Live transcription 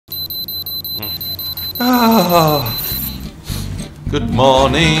Ah. Good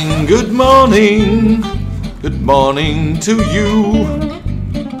morning, good morning. Good morning to you.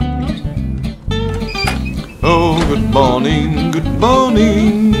 Oh, good morning, good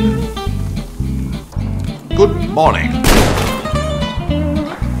morning. Good morning.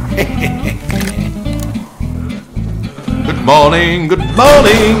 Good morning, good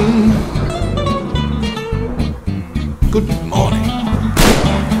morning. Good morning.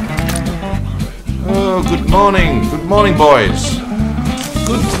 Oh, good morning. Good morning, boys.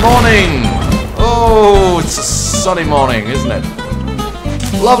 Good morning. Oh, it's a sunny morning, isn't it?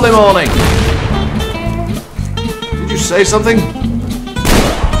 Lovely morning. Did you say something?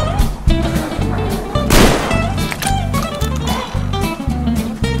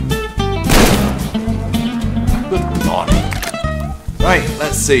 Good morning. Right,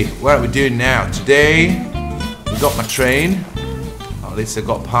 let's see. What are we doing now? Today, we got my train. Or at least I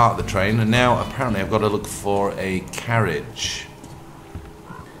got part of the train. And now, apparently, I've got to look for a carriage.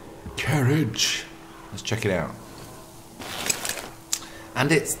 Carriage. Let's check it out.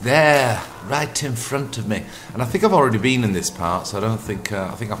 And it's there, right in front of me. And I think I've already been in this part, so I don't think...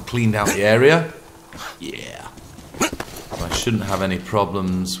 I think I've cleaned out the area. Yeah. So I shouldn't have any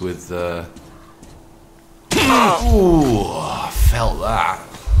problems with... Ooh, I felt that.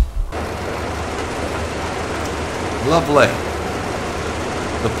 Lovely.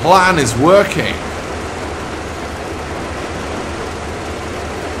 The plan is working.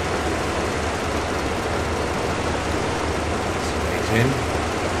 Straight in.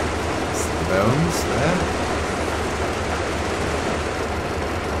 That's the bones there.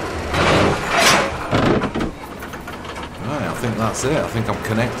 Right, I think that's it. I think I'm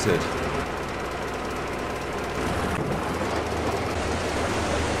connected.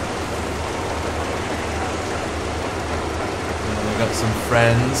 Got some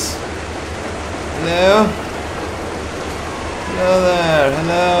friends. Hello? Hello there,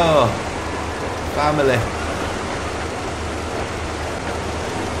 hello. Family.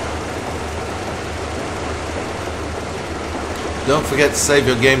 Don't forget to save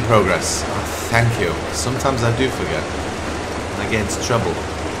your game progress. Oh, thank you. Sometimes I do forget. And I get into trouble.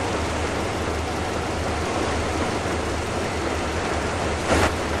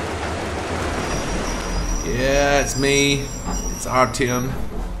 Yeah, it's me. It's Artyom.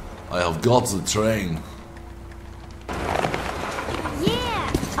 I have got the train.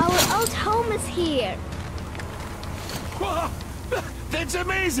 Yeah, our old home is here. Wow, that's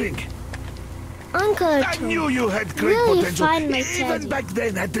amazing! Uncle I Artyom, knew you had great will you potential, find my even Teddy? back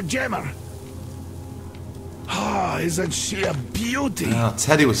then at the Jammer. Ah, isn't she a beauty? Oh,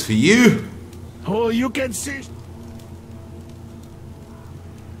 Teddy was for you. Oh, you can see...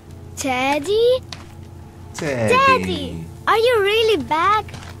 Teddy? Teddy. Teddy! Are you really back?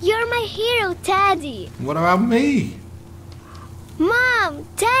 You're my hero, Teddy. What about me? Mom,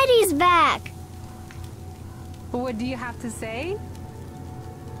 Teddy's back. What do you have to say?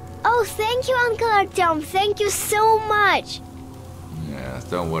 Oh, thank you, Uncle Artyom. Thank you so much. Yeah,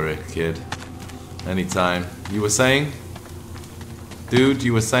 don't worry, kid. Anytime. You were saying? Dude,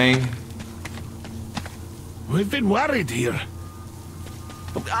 you were saying? We've been worried here.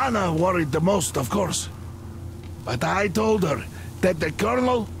 Anna worried the most, of course. But I told her that the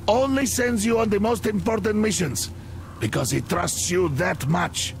Colonel only sends you on the most important missions, because he trusts you that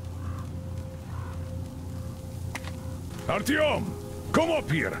much. Artyom, come up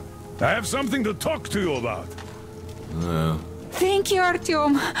here. I have something to talk to you about. No. Thank you,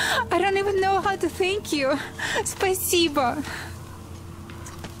 Artyom. I don't even know how to thank you. Спасибо.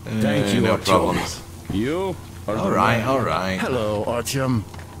 Thank you, no Artyom. problems. You are the Alright, man. alright. Hello, Artyom.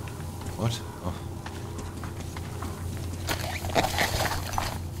 What? Oh.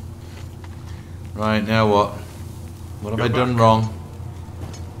 Right, now what? What have I done wrong?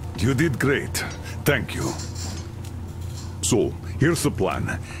 You did great. Thank you. So, here's the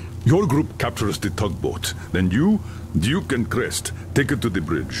plan. Your group captures the tugboat. Then you, Duke, and Crest take it to the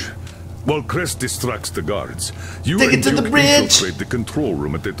bridge. While Crest distracts the guards, you Take and it to the Duke bridge! infiltrate the control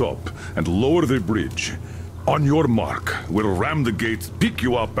room at the top and lower the bridge. On your mark, we'll ram the gate, pick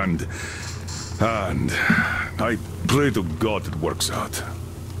you up, and I pray to God it works out.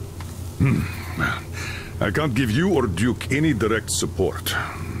 I can't give you or Duke any direct support.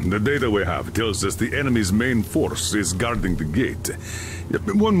 The data we have tells us the enemy's main force is guarding the gate.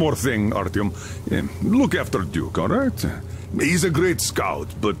 One more thing, Artyom. Look after Duke, all right? He's a great scout,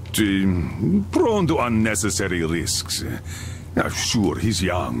 but prone to unnecessary risks. Sure, he's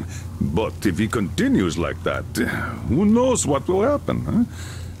young, but if he continues like that, who knows what will happen, huh?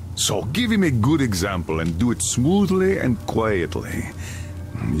 So give him a good example and do it smoothly and quietly.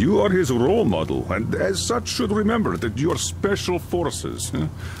 You are his role model, and as such should remember that you are special forces,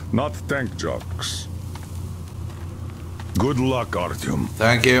 not tank jocks. Good luck, Artyom.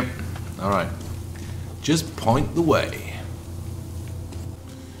 Thank you. Alright. Just point the way.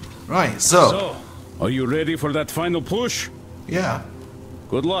 Right, So, are you ready for that final push? yeah.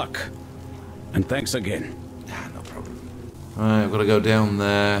 Good luck. And thanks again. No problem. Right, I've got to go down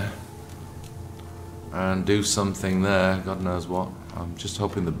there and do something there. God knows what. I'm just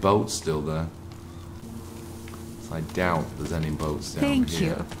hoping the boat's still there. I doubt there's any boats down Thank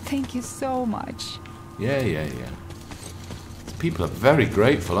here. you. Thank you so much. Yeah. People are very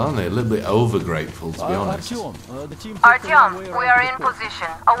grateful, aren't they? A little bit over grateful, to be honest. Artyom, we are in position,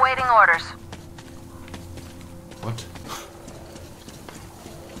 awaiting orders. What?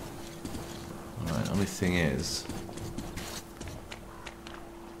 Alright, only thing is,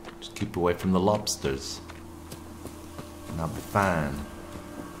 just keep away from the lobsters. And I'll be fine.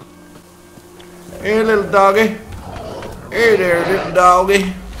 Hey, little doggy. Hey there, little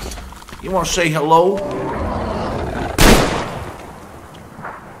doggy. You want to say hello?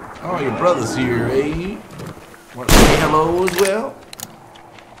 Oh, your brother's here, eh? Want to say hello as well?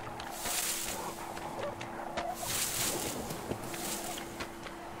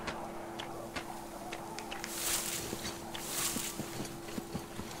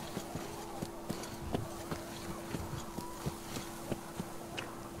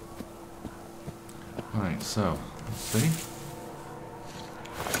 Right, so, let's see.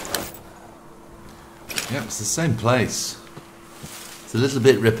 Yep, it's the same place. It's a little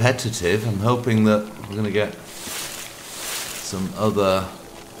bit repetitive. I'm hoping that we're going to get some other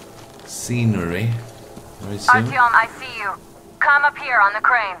scenery very soon. Artyom, I see you. Come up here on the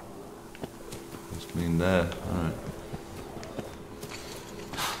crane. Must mean there. Alright.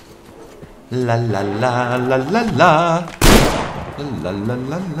 La la la la la la. La la la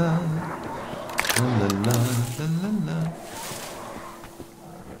la la. La la la la la la.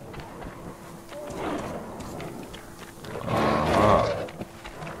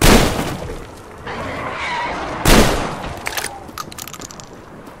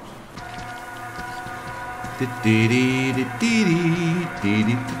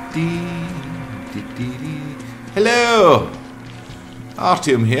 Hello!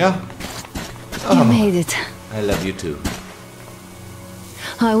 Artyom here. You made it. I love you too.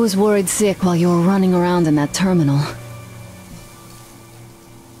 I was worried sick while you were running around in that terminal.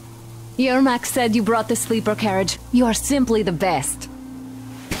 Yermak said you brought the sleeper carriage. You are simply the best.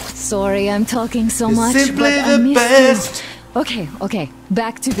 Sorry I'm talking so much, Simply but I the miss best. you. Okay,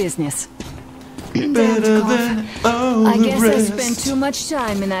 back to business. Better than all I the guess rest. I spent too much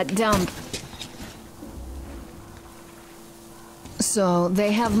time in that dump. So,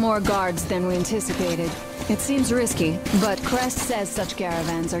 they have more guards than we anticipated. It seems risky, but Crest says such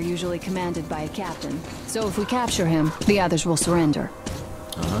caravans are usually commanded by a captain. So if we capture him, the others will surrender.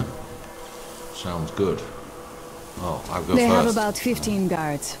 Uh-huh. Sounds good. Oh, I'll go They first. have about 15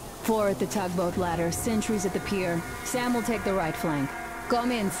 guards. 4 at the tugboat ladder, sentries at the pier. Sam will take the right flank.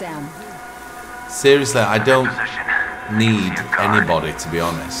 Come in, Sam. Seriously, I don't need anybody, to be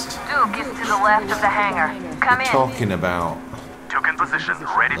honest. Duke is to the left of the hangar. Come We're in. talking about... Duke in position,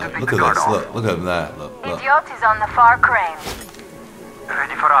 ready to pick Look the at guard this, off. look at him there, look. Idiot is on the far crane.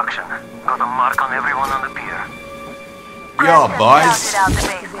 Ready for action. Got a mark on everyone on the pier. Yo, Preston boys. shouted out the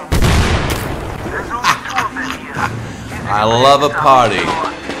basing. There's only 2 of them here. I love a party.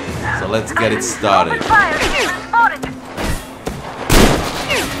 So let's get it started. Open fire! Human spotted!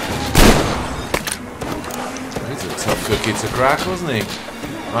 He's a tough cookie to crack, wasn't he?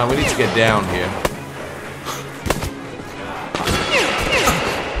 Right, we need to get down here.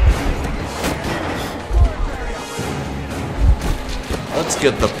 Let's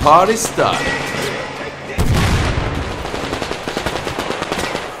get the party started.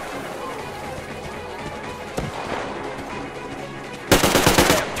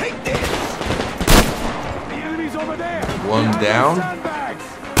 One down.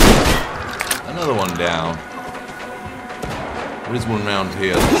 Another one down. There is one round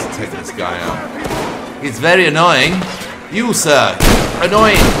here. Let's take this guy out. He's very annoying. You, sir.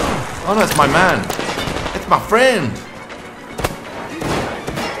 Annoying. Oh, no, it's my man. It's my friend.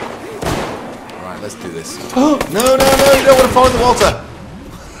 Alright, let's do this. Oh, no, no, no. You don't want to fall in the water.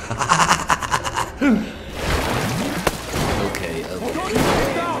 Okay, okay.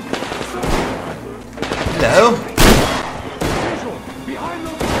 Hello.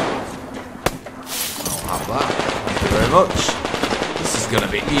 I'll have that. Thank you very much. This is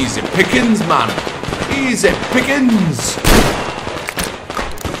gonna be easy pickings, man. Easy pickings.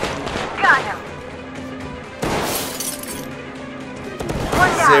 Got him.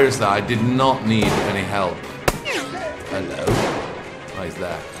 One Seriously, I did not need any help. Hello. Why is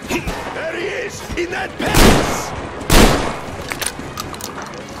that? There he is! In that palace!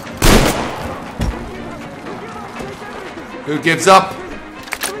 Who gives up?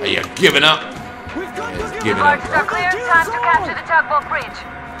 Are you giving up? Yes, giving up. Barges are clear. Time to capture the tugboat bridge.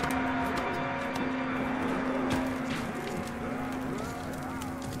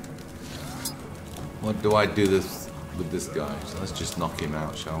 What do I do this with this guy? So let's just knock him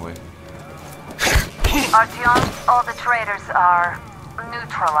out, shall we? Artyom, all the traitors are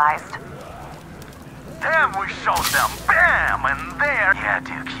neutralized. Damn, we showed them. Bam! And there. Yeah,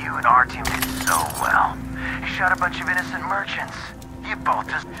 Duke, you and Artyom did so well. You shot a bunch of innocent merchants. You both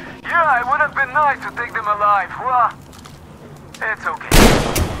just... Yeah, it would have been nice to take them alive. Well, it's okay.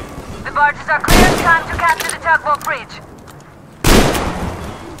 The barges are clear. Time to capture the tugboat bridge.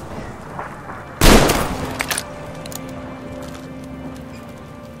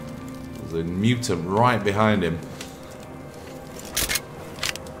 There's a mutant right behind him.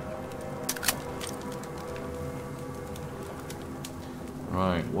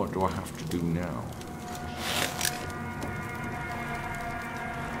 Right, what do I have to do now?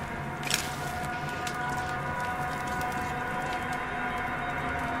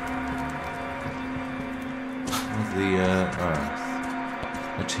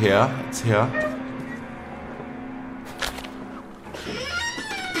 It's here, it's here.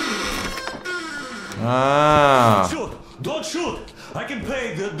 Ah. Shoot! Don't shoot! I can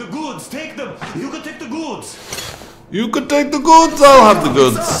pay the goods. Take them. You can take the goods. You can take the goods. I'll have the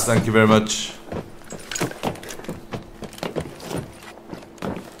goods. Thank you very much.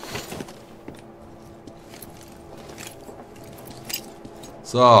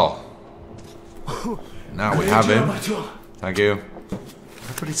 So now we have him. Thank you.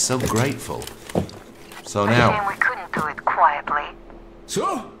 Everybody's so grateful. So now. Shame we couldn't do it quietly.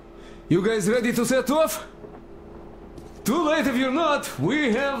 So, you guys ready to set off? Too late if you're not.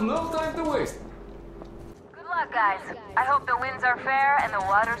 We have no time to waste. Good luck, guys. I hope the winds are fair and the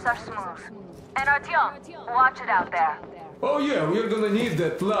waters are smooth. And Artyom, watch it out there. Oh yeah, we're gonna need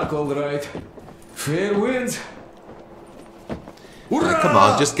that luck, all right. Fair winds. Come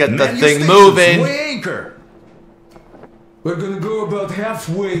on, just get the thing moving. Anchor. We're gonna go about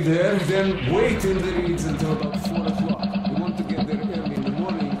halfway there, then wait in the reeds until about 4 o'clock. We want to get there early in the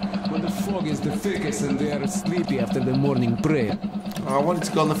morning when the fog is the thickest and they are sleepy after the morning prayer. Oh, I wanted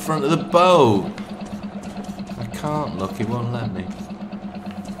to go on the front of the boat. I can't look, he won't let me.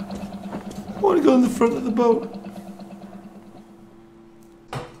 I want to go on the front of the boat.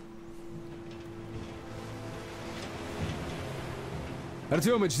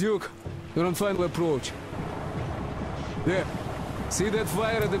 Artyom, it's Duke. You're on final approach. There. See that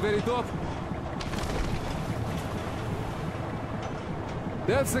fire at the very top?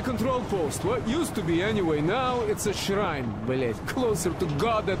 That's the control post. What used to be anyway. Now it's a shrine, блять. Closer to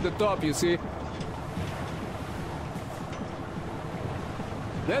God at the top, you see?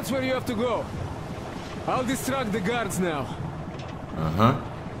 That's where you have to go. I'll distract the guards now. Uh-huh.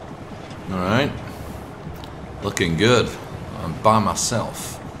 Alright. Looking good. I'm by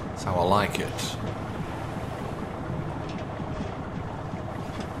myself. That's how I like it.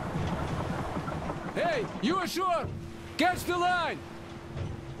 Hey, you ashore! Catch the line!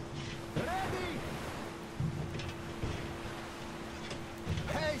 Ready!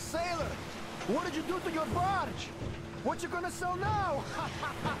 Hey, sailor! What did you do to your barge? What you gonna sell now?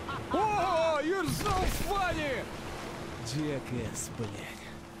 Oh, you're so funny! Jackass, блядь.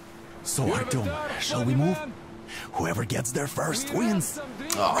 So, Artyom, shall we move? Whoever gets there first wins.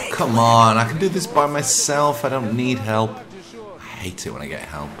 Oh, come on. I can do this by myself. I don't need help. I hate it when I get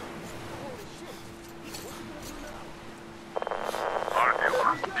help.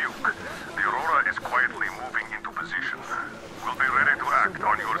 Artyom, Duke, the Aurora is quietly moving into position. We'll be ready to act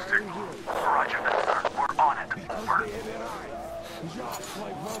on your signal. Roger that, sir. We're on it. Over. Just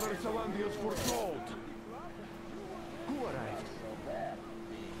like Mother Salandius foretold. Who arrived?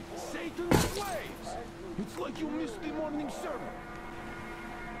 Satan's slaves! It's like you missed the morning sermon.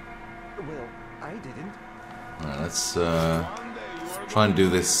 Well, I didn't. Alright, let's try and do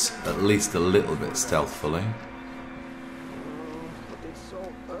this at least a little bit stealthily. But it's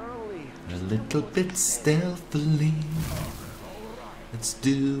so early. A little bit stealthily. Let's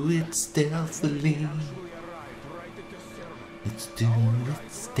do it stealthily. Let's do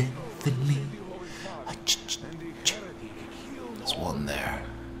it stealthily. There's one there.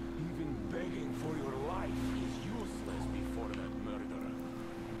 Even begging for your life is useless before that murderer.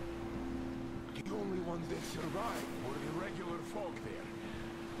 The only ones that survived were the regular folk there.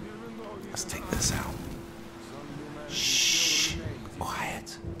 Let's take this out. Shh.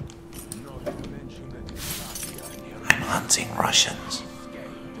 quiet. I'm hunting Russians.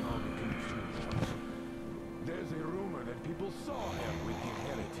 There's a rumor that people saw him with the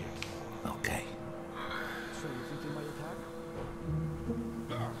heretics. Okay. So you think they might attack?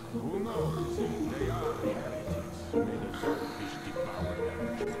 Who knows? They are heretics. Many selfish devour them.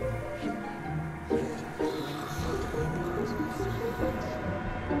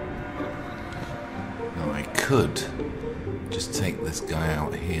 Now I could just take this guy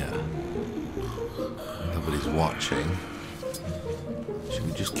out here. Nobody's watching. Should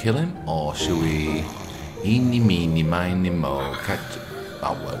we just kill him? Or should we... Eeny, meeny, miny, mo. Catch...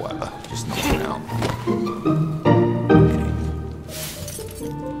 Oh, well, whatever. Just knock him out.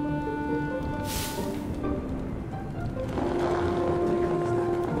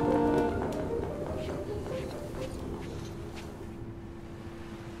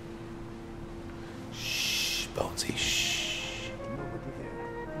 Shh, Bonesy, shh. Nobody there.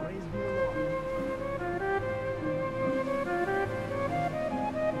 Praise be the Lord.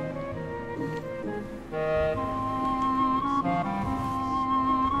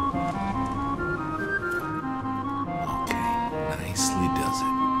 Nicely does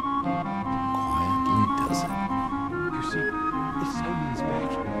it. Quietly does it. You see, this Simon's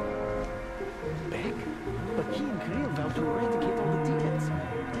back. Back? But he and Kirill vowed to eradicate all the demons.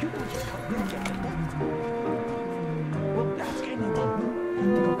 You don't just come back after that. Well, ask anyone.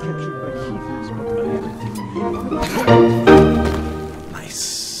 They were captured by heathens, but heretics.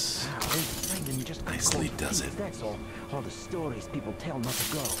 Nice. Simon just Nicely does it. That's all. All the stories people tell not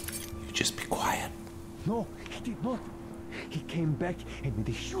to go. You just be quiet. No, he did not. He came back and made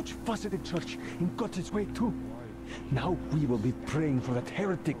a huge fuss at the church and got his way too. Now we will be praying for that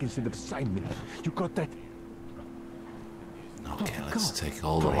heretic instead of Simon. You got that? Okay, let's take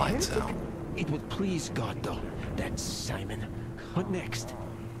all the lights out. It would please God, though. That's Simon. What next?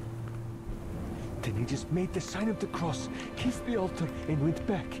 Then he just made the sign of the cross, kissed the altar, and went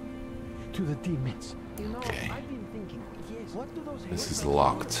back to the demons. Okay. I've been thinking, yes, what do those This is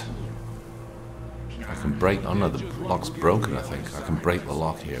locked. I can break... Oh no, the lock's broken, I think. I can break the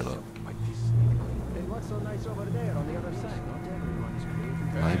lock here, look. And what's so nice over there on the other side? Not everyone's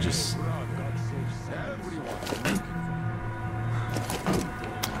created. I just...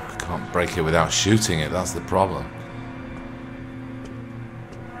 I can't break it without shooting it, that's the problem.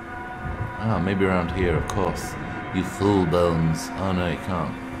 Ah, maybe around here, of course. You fool, Bones. Oh no, you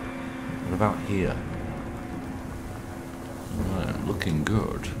can't. What about here? Right, looking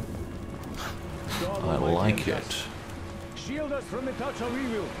good. I like it. Shield us from the touch of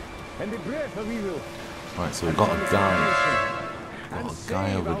evil and the breath of evil. Right, so we've got a guy. Got a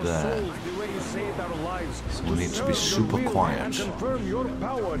guy over there. So we need to be super quiet. And confirm your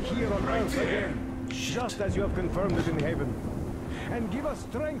power here on earth again, just as you have confirmed it in heaven. And give us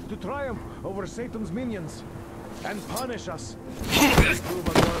strength to triumph over Satan's minions, and punish us. Prove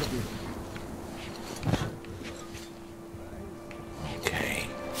unworthy. Okay.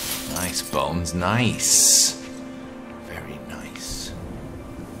 Nice, Bones. Nice. Very nice.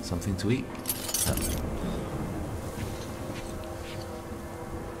 Something to eat? No.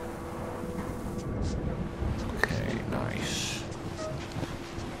 Okay, nice.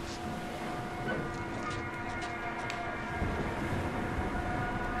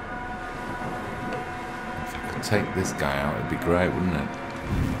 If I could take this guy out, it'd be great, wouldn't it?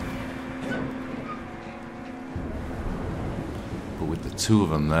 But with the two of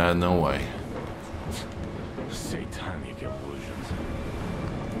them there, no way. Satanic illusions.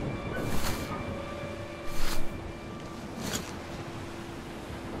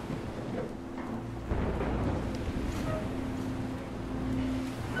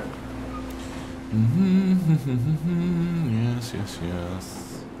 Yes, yes, yes.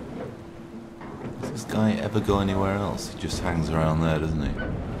 Does this guy ever go anywhere else? He just hangs around there, doesn't he?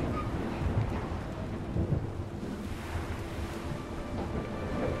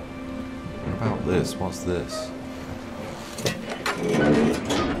 What about this? What's this?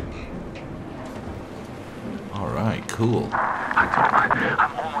 Alright, cool.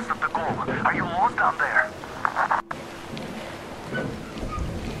 I'm almost at the goal. Are you almost down there?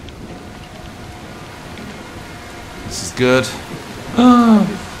 This is good.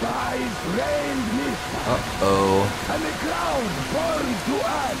 Uh-oh. And the ground burned to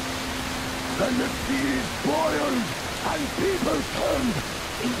ash, and the seas boiled, and people turned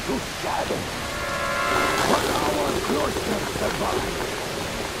into shadow. But our cloister survived,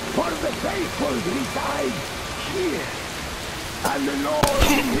 for the faithful reside here, and the Lord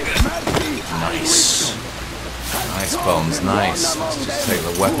in His mercy Nice. Nice, Bones, nice. Let's just take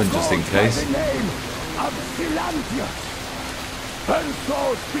the weapon just in case. the name of Silantius. And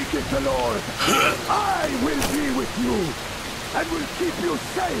so speaketh the Lord, I will be with you, and will keep you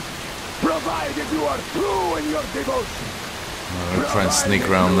safe, provided you are true in your devotion. I'll try and sneak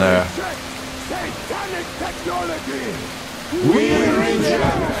around there. Satanic technology! We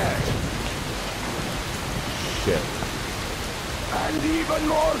reject! Shit. And even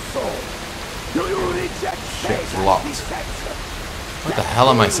more so, do you reject Shit's locked. Where the hell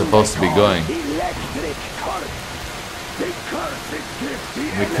am I supposed to be going? electric current? The cursed gift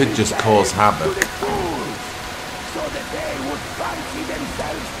We could just cause havoc. so that they would fancy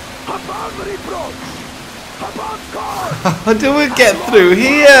themselves above reproach, above God. How do we get through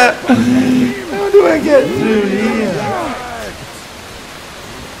here? How do I get through here?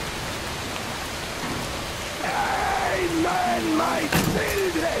 Amen, my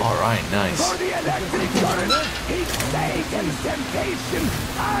children. Alright, nice. For the electric current, his Satan's temptation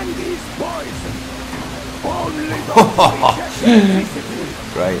and his poison. Only those who reject electricity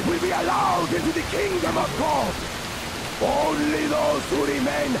Great. will be allowed into the kingdom of God. Only those who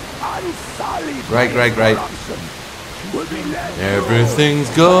remain unsullied Great. by corruption will be led to Everything's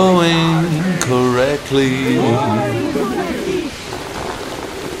going correctly. So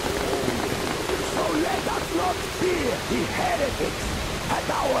let us not fear the heretics at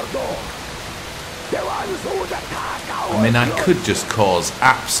our door. The ones who would attack our I mean, I could just cause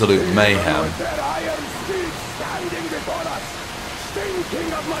absolute mayhem. with their iron steeds standing before us,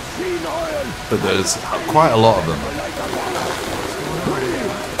 stinking of machine oil. But there's quite a lot of them.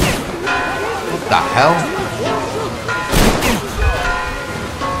 What the hell?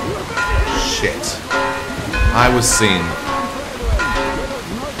 Shit. I was seen.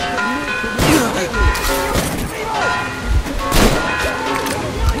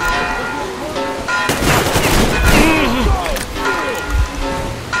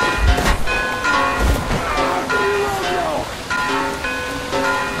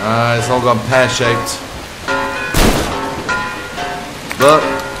 It's all gone pear-shaped. But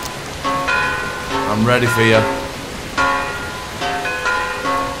I'm ready for you.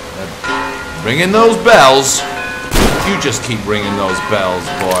 Ringing those bells. You just keep ringing those bells,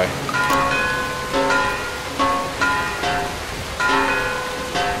 boy.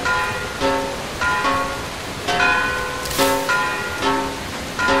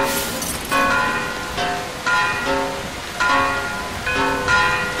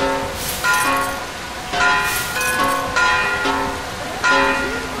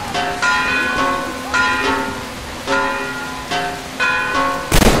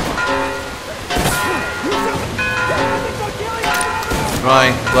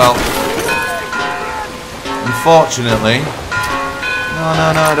 Right, well, unfortunately, no,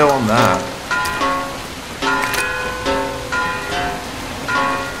 I don't want that.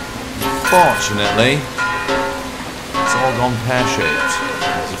 Unfortunately, it's all gone pear-shaped.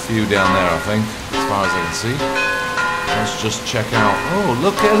 There's a few down there, I think, as far as I can see. Let's just check out. Oh,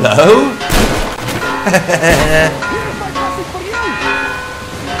 look, hello!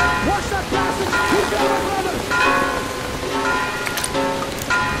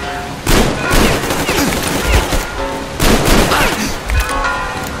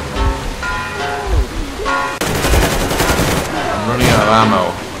 Running out of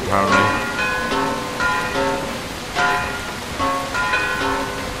ammo, apparently.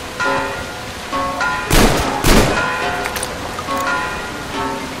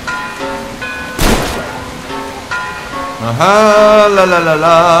 Aha, la la la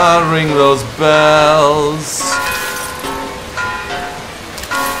la, ring those bells.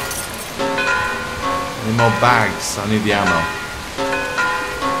 Any more bags? I need the ammo.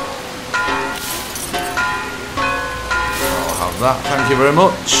 That, thank you very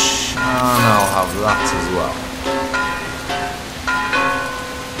much, and I'll have that as well.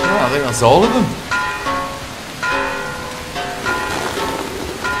 Yeah, I think that's all of them.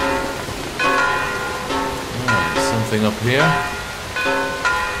 Right, something up here.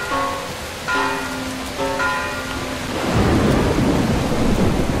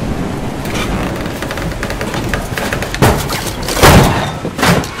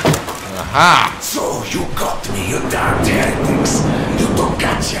 Aha! So you got me, you damned heretics. You took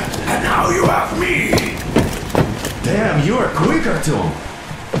Katya, and now you have me. Damn, you are quick, Artyom.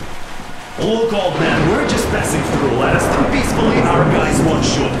 Look, old man, we're just passing through. Let us through peacefully. Our guys won't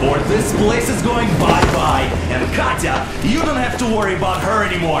shoot, or this place is going bye-bye. And Katya, you don't have to worry about her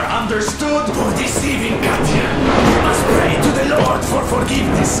anymore. Understood? For deceiving Katya, you must pray to the Lord for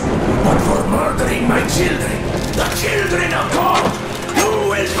forgiveness. But for murdering my children, the children of God, you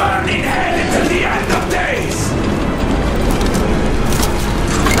will burn in hell until the end of days.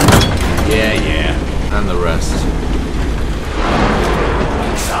 Yeah, and the rest.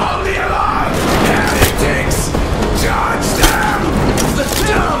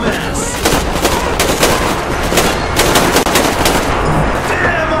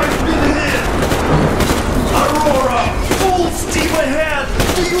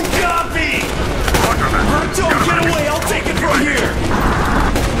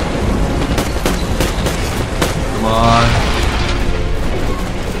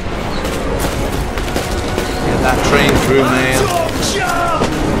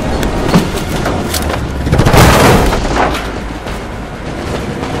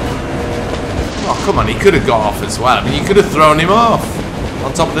 come on, he could have got off as well. I mean, you could have thrown him off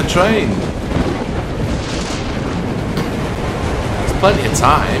on top of the train. There's plenty of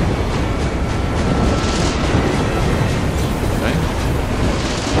time. Okay.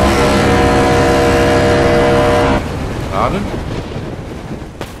 Pardon?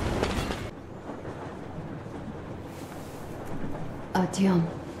 Artyom.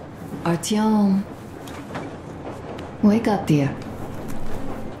 Artyom. Wake up, dear.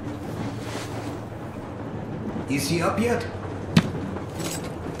 Is he up yet?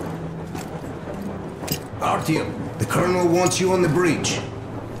 Artyom, the Colonel wants you on the bridge.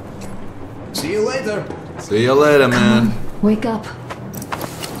 See you later. See you later, man. Wake up.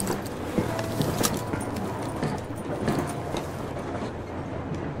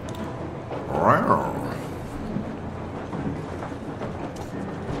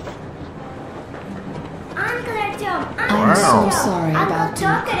 I'm so sorry about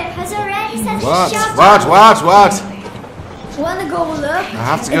that. Has already said What? Wanna go look? I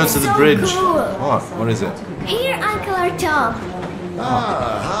have to go to the bridge. Cool. What is it? Here, Uncle Artyom.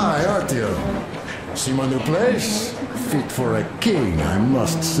 Hi, Artyom. See my new place? Fit for a king, I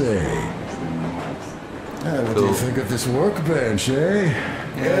must say. What do you think of this workbench, eh?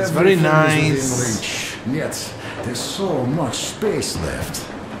 Yeah, it's very Everything is nice. within reach. Yet, there's so much space left.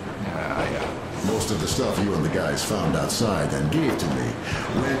 Yeah. Most of the stuff you and the guys found outside and gave to me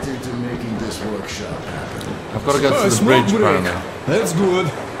went into making this workshop happen. I've got to go to the bridge, apparently. That's good.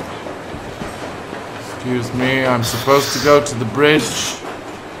 Excuse me, I'm supposed to go to the bridge.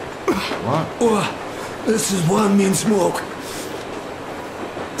 What? Oh, this is one mean smoke.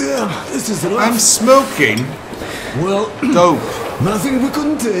 Damn, this is rough. I'm smoking? Well, dope. Nothing we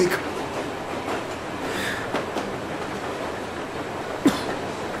couldn't take.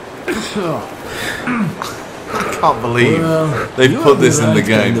 I can't believe they put this in the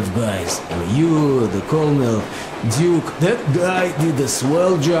game. Kind of guys. You, the Colonel, Duke, that guy did a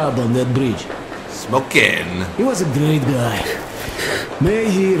swell job on that bridge. Smoking. He was a great guy. May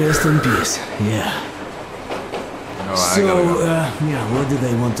he rest in peace. Yeah. Alright, what did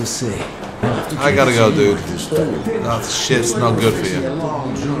I want to say? I gotta go, dude. That shit's not good for you.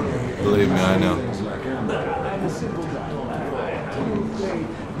 Believe me, I know.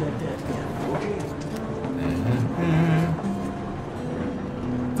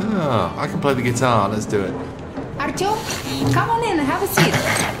 Oh, I can play the guitar. Let's do it. Artyom, come on in, have a seat.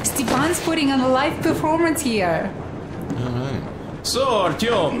 Stepan's putting on a live performance here. Alright. So,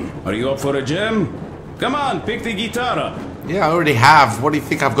 Artyom, are you up for a jam? Come on, pick the guitar up. Yeah, I already have. What do you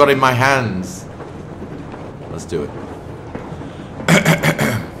think I've got in my hands? Let's do it.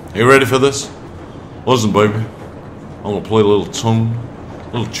 You ready for this? Listen, baby. I'm gonna play a little tune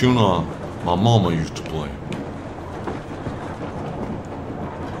my mama used to play.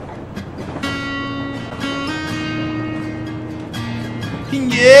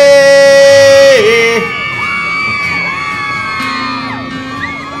 Yeah.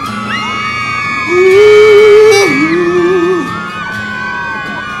 Ooh.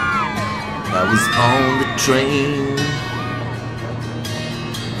 I was on the train,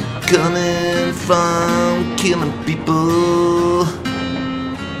 coming from killing people.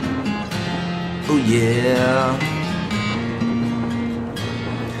 Oh yeah.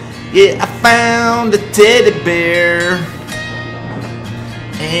 Yeah, I found a teddy bear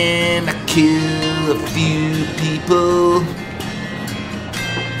and I killed a few people,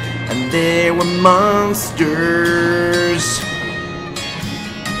 and there were monsters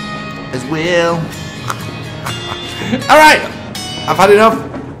as well. Alright, I've had enough.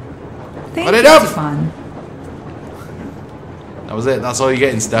 Thank Had you, enough. Stefan. That was it, that's all you're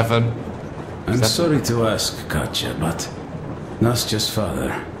getting, Stefan. I'm sorry to ask, Katya, but Nastya's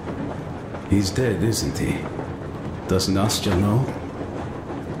father, he's dead, isn't he? Does Nastya know?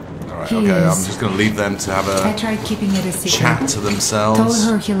 Alright, okay, I'm just gonna leave them to have I a tried keeping it a secret. chat to themselves. Told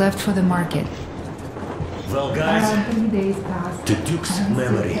her he left for the market. Well, guys, Around 3 days passed. to Duke's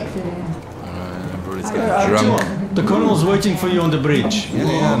memory. Everybody's getting drunk. The Colonel's waiting for you on the bridge.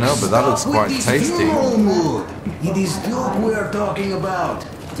 Yeah, no, but that looks quite tasty. Mood. It is Duke we are talking about.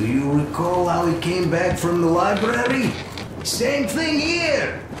 Do you recall how he came back from the library? Same thing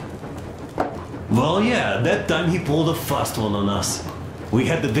here. Well, yeah, that time he pulled a fast one on us. We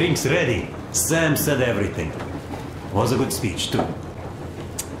had the drinks ready. Sam said everything. Was a good speech, too.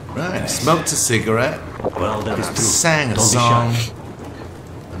 Right, smoked a cigarette. Well, that is true. Sang a Don't be song. shy.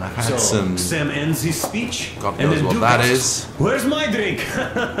 And I had So, some. Sam ends his speech. God and knows then what Duke that asks, is. Where's my drink? So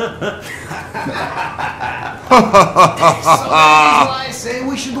that is why I say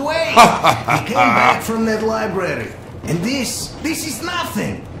we should wait. He came back from that library. And this is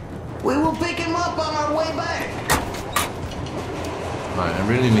nothing. We will pick him up on our way back. Right, I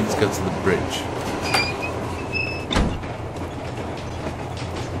really need to go to the bridge.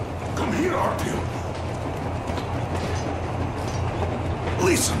 Come here, Artyom.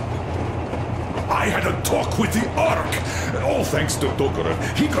 Listen. I had a talk with the Ark. All thanks to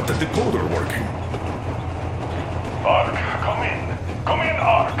Tokarev. He got the decoder working. Ark, come in. Come in,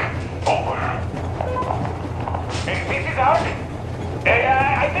 Ark. Over. This is Ark.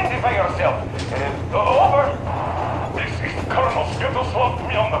 Identify yourself. Over. This is Colonel Svetoslav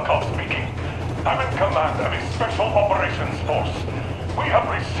Melnikov speaking. I'm in command of a special operations force. We have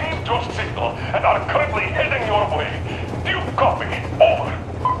received your signal and are currently heading your way. Do you copy? Over.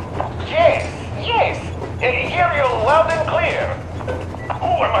 Yes, yes. Hear you loud and clear.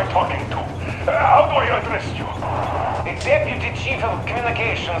 Who am I talking to? How do I address you? The Deputy Chief of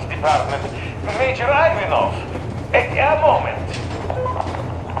Communications Department, Major Ivanov. A moment.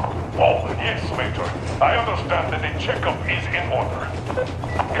 Oh, yes, Major. I understand that the checkup is in order.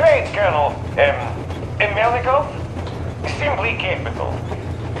 Great, Colonel. Melnikov? Simply capital.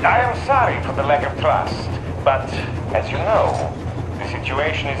 I am sorry for the lack of trust, but as you know, the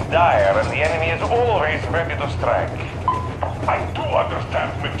situation is dire and the enemy is always ready to strike. I do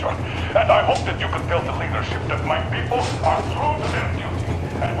understand, Major, and I hope that you can tell the leadership that my people are true to their duty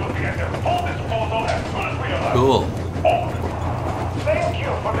and will be at their full disposal as soon as we arrive. Cool. Thank you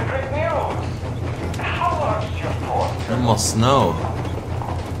for the great news. How large is your force? I must know.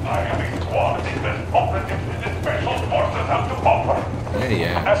 I have a squad of the best operatives the special forces have to offer.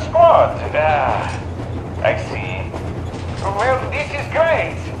 Yeah. A squad? I see. Well, this is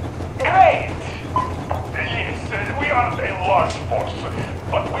great. Great! Yes, we are a large force,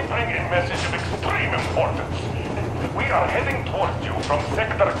 but we bring a message of extreme importance. We are heading towards you from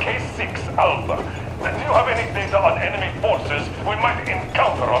Sector K6 Alpha. Do you have any data on enemy forces we might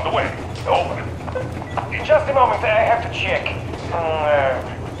encounter on the way? Over. In just a moment, I have to check.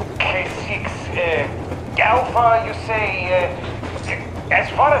 K6 Alpha, you say? As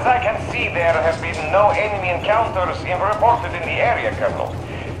far as I can see, there have been no enemy encounters reported in the area, Colonel.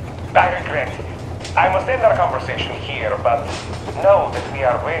 I regret. I must end our conversation here, but know that we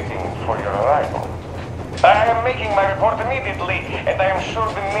are waiting for your arrival. I am making my report immediately, and I am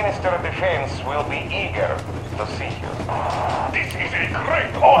sure the Minister of Defense will be eager to see you. This is a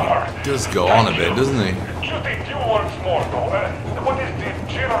great honor. Does go on a bit, doesn't he? Just a few words more, though. What is the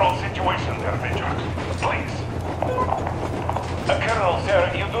general situation there, Major? Please. Colonel,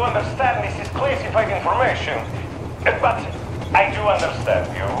 sir, you do understand this is classified information. But I do understand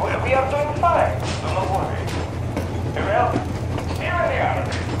you. We are doing fine. Do not worry. Well, here they are.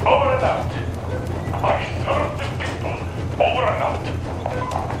 Over and out. I serve the people. Over and out.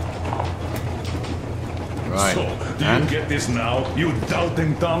 Right. So, do you get this now, you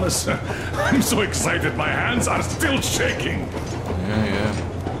doubting Thomas? I'm so excited my hands are still shaking. Yeah.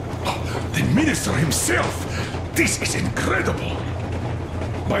 The minister himself. This is incredible.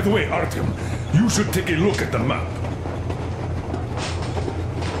 By the way, Artyom, you should take a look at the map.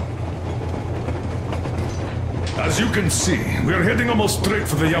 As you can see, we're heading almost straight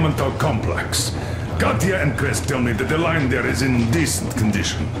for the Yamantau complex. Katya and Krest tell me that the line there is in decent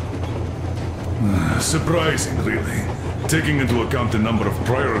condition. Surprising, really, taking into account the number of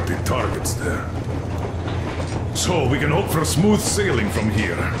priority targets there. So we can hope for smooth sailing from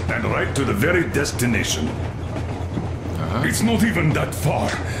here, and right to the very destination. It's not even that far,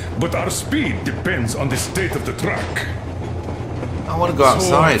 but our speed depends on the state of the track. I want to go outside.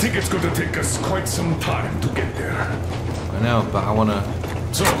 So I think it's going to take us quite some time to get there. I know, but I want to...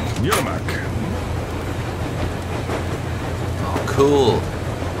 So, Yermak. Oh, cool.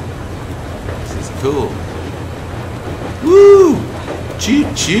 This is cool. Woo!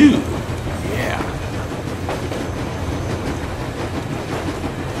 Choo-choo! Yeah.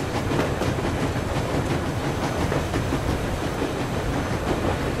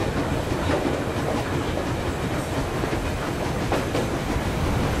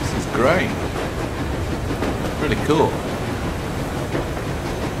 Great. Really cool.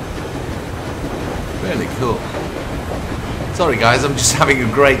 Really cool. Sorry guys, I'm just having a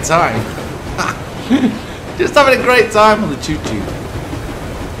great time. Just having a great time on the choo-choo.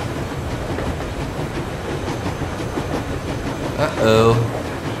 Uh-oh.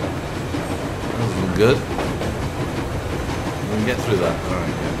 That wasn't good. We can get through that. Alright,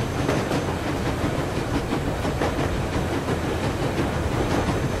 yeah.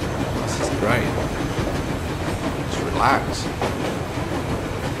 Great. Just relax.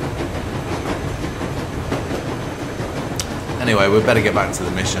 Anyway, we better get back to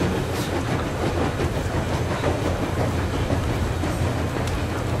the mission.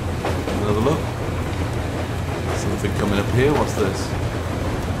 another look. Something coming up here. What's this?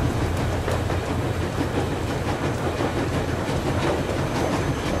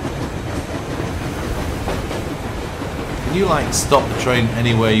 Can you like stop the train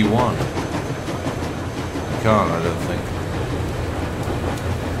anywhere you want? You can't, I don't think.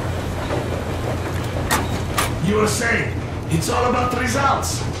 You were saying, it's all about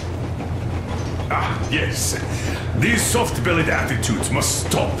results. Ah, yes. These soft-bellied attitudes must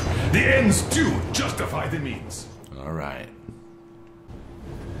stop. The ends do justify the means. All right.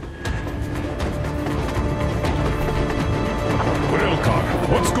 Railcar,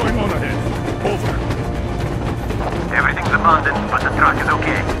 what's going on ahead? Over. Everything's abandoned, but the truck is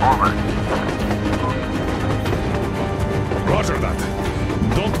okay. Over. Roger that.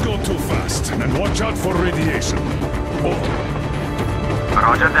 Don't go too fast, and watch out for radiation. Over.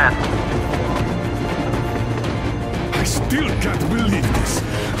 Roger that. I still can't believe this.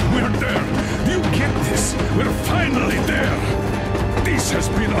 We're there. Do you get this? We're finally there. This has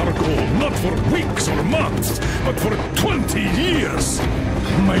been our goal, not for weeks or months, but for 20 years.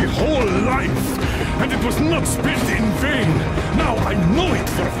 My whole life. And it was not spent in vain. Now I know it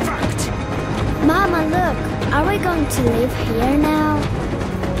for a fact. Mama, look. Are we going to live here now?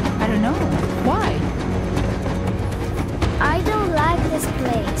 I don't know. Why? I don't like this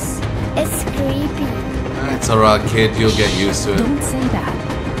place. It's creepy. It's alright, kid. You'll get used to it. Don't say that.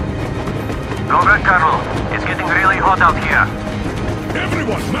 Over, Colonel. It's getting really hot out here.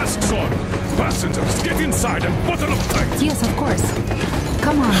 Everyone, masks on. Passengers, get inside and button up tight. Yes, of course.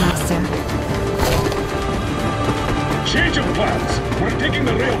 Come on, Master. Change of plans. We're taking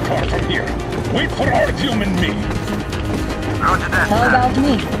the rail car from here. Wait for Artyom and me. Roger that. How about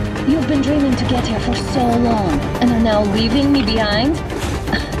me? You've been dreaming to get here for so long, and are now leaving me behind?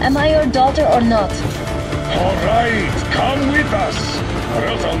 Am I your daughter or not? All right, come with us, or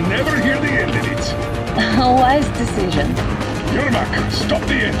else I'll never hear the end of it. A wise decision. Yermak, stop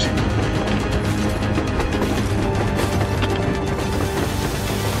the engine.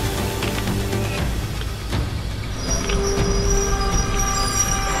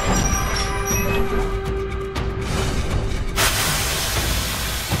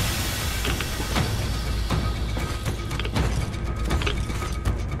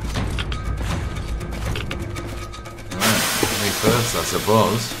 First, I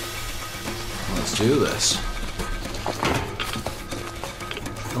suppose. Let's do this.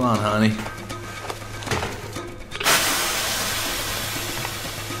 Come on, honey.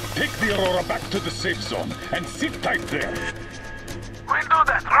 Take the Aurora back to the safe zone and sit tight there. We'll do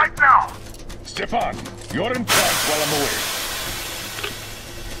that right now. Stepan, you're in charge while I'm away.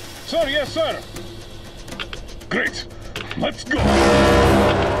 Sir, yes, sir. Great. Let's go.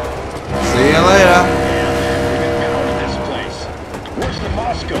 See you later. Where's the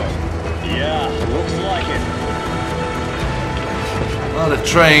Moscow? Yeah, looks like it. Not a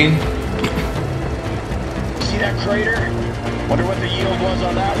train. See that crater? Wonder what the yield was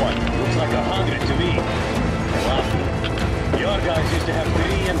on that one. Looks like 100 to me. Well, your guys used to have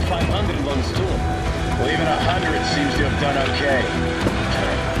 3 and 500 ones too. Well, even 100 seems to have done okay.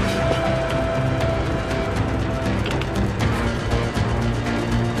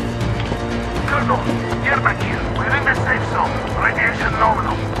 Colonel, Yermak here. We're in the safe zone. Radiation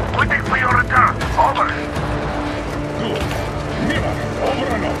nominal. Waiting for your return. Over. Good. Miller, over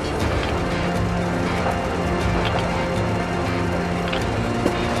and out.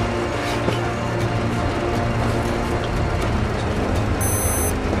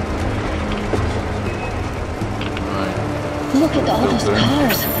 Look at all those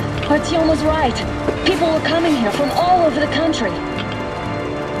cars. Artyom was right. People were coming here from all over the country.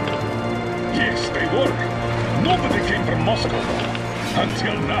 Yes, they were. Nobody came from Moscow, though.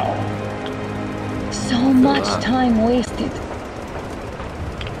 Until now. So much time wasted.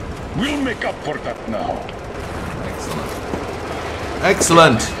 We'll make up for that now.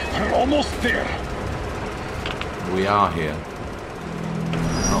 Excellent. We're almost there. We are here.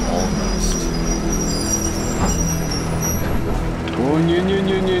 Not almost. Oh, no,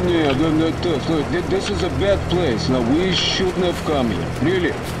 this is a bad place. Now, we shouldn't have come here.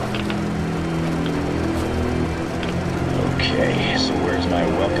 Really. Okay, so where's my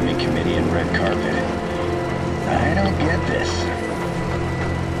welcoming committee and red carpet? I don't get this.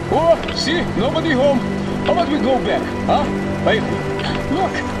 Oh, see? Nobody home. How about we go back, huh? Hey,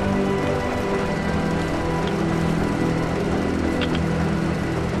 look.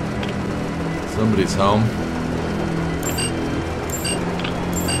 Somebody's home.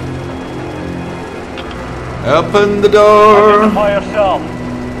 Open the door. Identify yourself.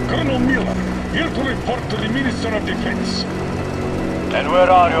 Colonel Miller, here to report to the Minister of Defense. And where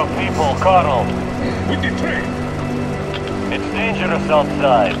are your people, Colonel? With the train. It's dangerous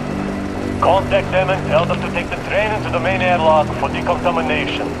outside. Contact them and tell them to take the train into the main airlock for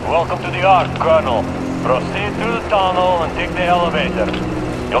decontamination. Welcome to the Ark, Colonel. Proceed through the tunnel and take the elevator.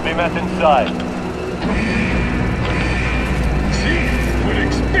 You'll be met inside. See, we're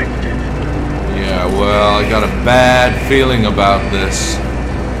expected. Yeah, well, I got a bad feeling about this.